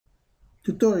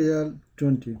Tutorial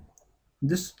 20. In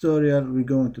this tutorial we're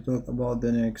going to talk about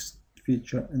the next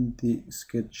feature in the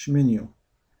sketch menu.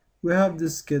 We have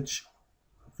this sketch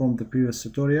from the previous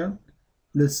tutorial.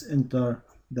 Let's enter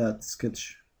that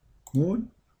sketch mode.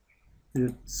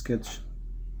 Hit sketch.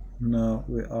 Now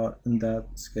we are in that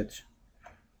sketch.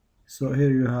 So here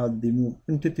you have the move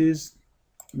entities.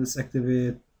 Let's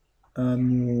activate and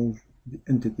move the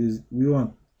entities we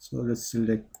want. So let's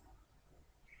select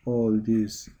all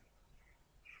these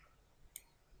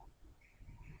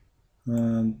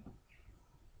and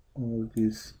all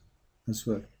these as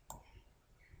well.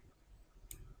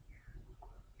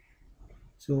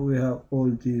 So we have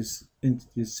all these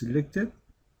entities selected.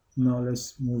 Now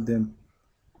let's move them.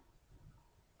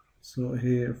 So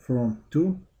here from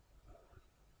 2,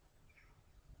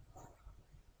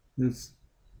 let's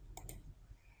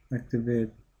activate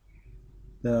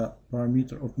the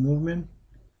parameter of movement.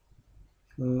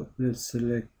 So let's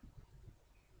select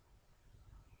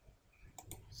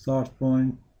start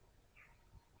point,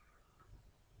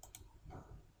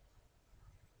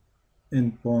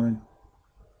 end point.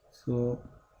 So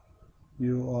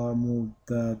you are moved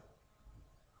that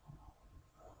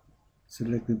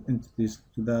selected entities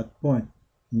to that point,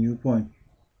 new point.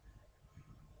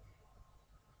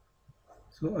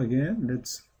 So again,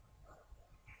 let's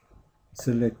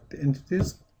select the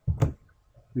entities.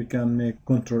 We can make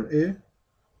Ctrl A,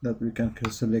 that we can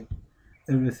select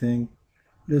everything.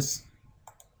 Let's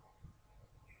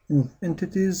move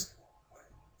entities.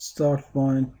 Start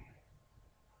point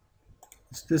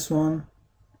is this one,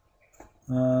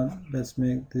 and let's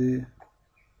make the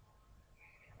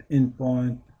end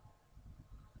point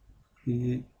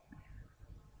be,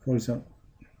 for example,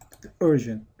 the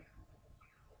origin.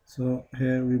 So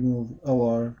here we move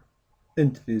our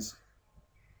entities,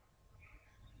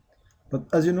 but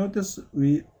as you notice,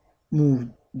 we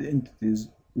moved the entities,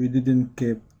 we didn't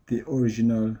keep the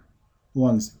original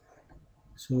ones.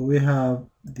 So we have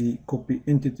the copy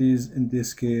entities. In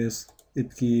this case,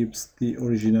 it keeps the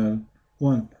original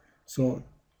one. So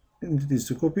entities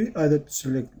to copy, either to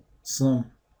select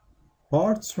some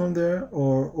parts from there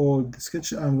or all the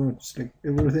sketch. I'm going to select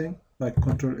everything by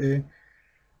Ctrl A,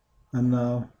 and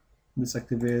now let's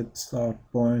activate start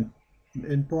point and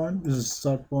end point. This is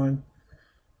start point,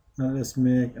 and let's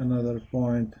make another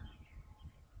point.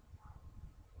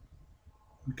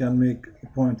 We can make a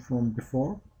point from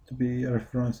before to be a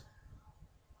reference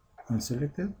and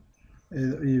select it.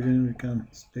 Even we can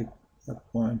select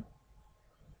that point.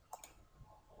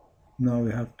 Now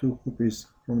we have 2 copies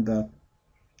from that.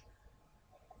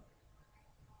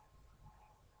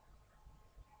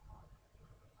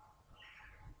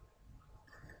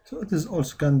 So it is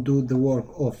also can do the work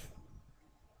of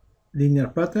linear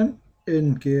pattern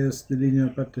in case the linear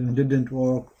pattern didn't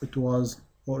work, it was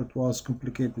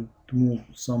complicated to move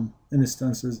some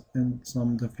instances in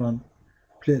some different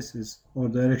places or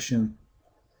direction.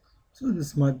 So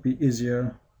this might be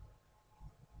easier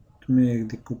to make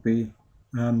the copy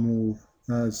and move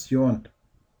as you want.